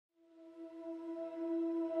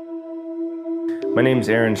My name's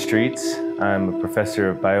Aaron Streets. I'm a professor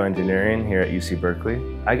of bioengineering here at UC Berkeley.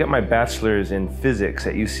 I got my bachelor's in physics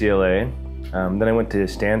at UCLA. Then I went to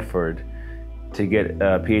Stanford to get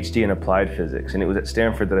a PhD in applied physics. And it was at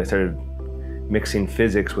Stanford that I started mixing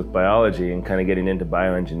physics with biology and kind of getting into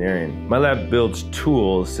bioengineering. My lab builds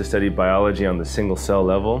tools to study biology on the single cell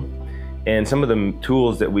level. And some of the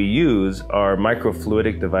tools that we use are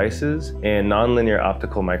microfluidic devices and nonlinear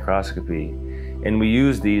optical microscopy. And we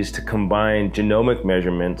use these to combine genomic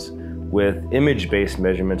measurements with image-based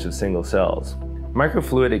measurements of single cells.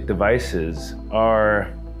 Microfluidic devices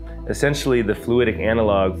are essentially the fluidic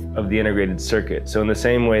analog of the integrated circuit. So in the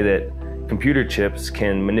same way that computer chips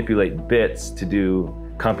can manipulate bits to do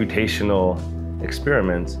computational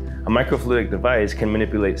experiments, a microfluidic device can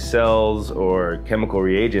manipulate cells or chemical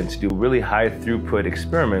reagents to do really high throughput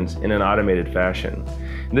experiments in an automated fashion.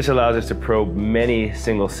 And this allows us to probe many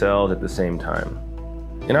single cells at the same time.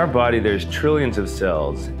 In our body, there's trillions of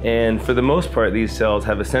cells, and for the most part, these cells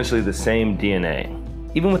have essentially the same DNA.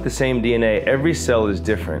 Even with the same DNA, every cell is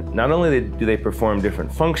different. Not only do they perform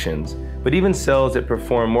different functions, but even cells that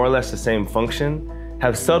perform more or less the same function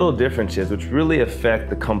have subtle differences which really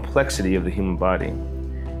affect the complexity of the human body.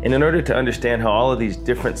 And in order to understand how all of these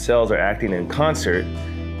different cells are acting in concert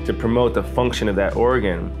to promote the function of that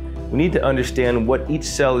organ, we need to understand what each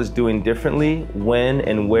cell is doing differently, when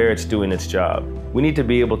and where it's doing its job. We need to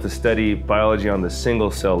be able to study biology on the single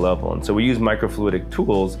cell level. And so we use microfluidic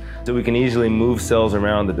tools so we can easily move cells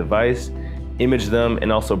around the device, image them,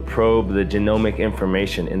 and also probe the genomic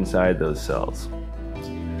information inside those cells.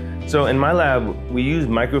 So in my lab, we use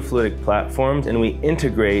microfluidic platforms and we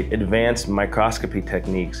integrate advanced microscopy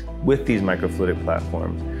techniques with these microfluidic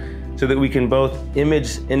platforms so that we can both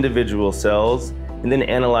image individual cells and then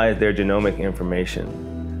analyze their genomic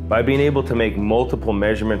information. By being able to make multiple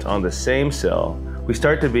measurements on the same cell, we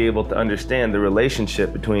start to be able to understand the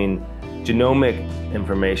relationship between genomic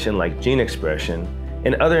information like gene expression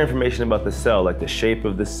and other information about the cell, like the shape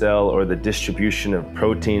of the cell or the distribution of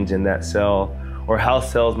proteins in that cell, or how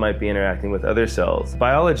cells might be interacting with other cells.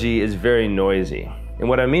 Biology is very noisy. And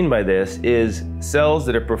what I mean by this is cells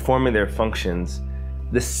that are performing their functions,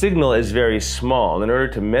 the signal is very small. In order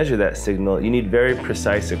to measure that signal, you need very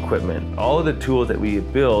precise equipment. All of the tools that we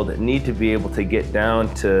build need to be able to get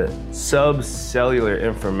down to subcellular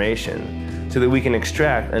information so that we can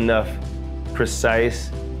extract enough precise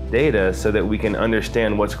data so that we can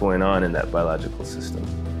understand what's going on in that biological system.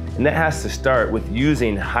 And that has to start with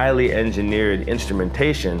using highly engineered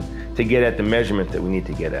instrumentation to get at the measurement that we need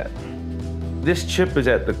to get at. This chip is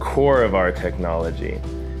at the core of our technology,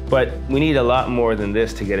 but we need a lot more than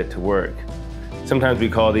this to get it to work. Sometimes we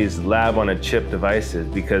call these lab-on-a-chip devices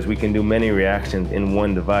because we can do many reactions in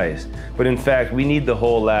one device. But in fact, we need the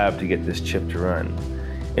whole lab to get this chip to run.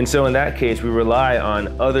 And so in that case, we rely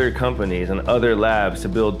on other companies and other labs to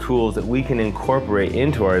build tools that we can incorporate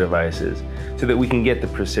into our devices so that we can get the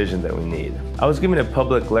precision that we need. I was giving a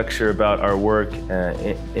public lecture about our work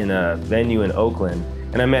in a venue in Oakland,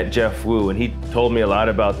 and I met Jeff Wu, and he told me a lot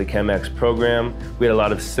about the Chemyx program. We had a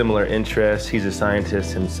lot of similar interests. He's a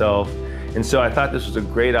scientist himself. And so I thought this was a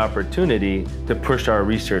great opportunity to push our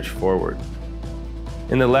research forward.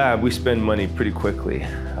 In the lab, we spend money pretty quickly.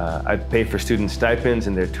 I pay for student stipends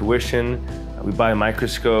and their tuition. We buy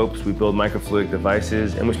microscopes, we build microfluidic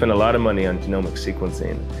devices, and we spend a lot of money on genomic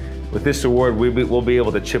sequencing. With this award, we'll be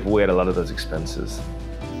able to chip away at a lot of those expenses.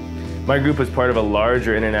 My group is part of a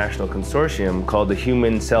larger international consortium called the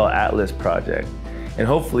Human Cell Atlas Project. And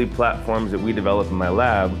hopefully platforms that we develop in my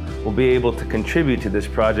lab will be able to contribute to this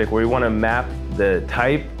project where we want to map the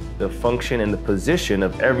type, the function, and the position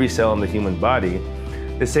of every cell in the human body,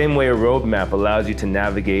 the same way a road map allows you to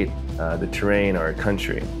navigate the terrain or a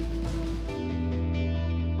country.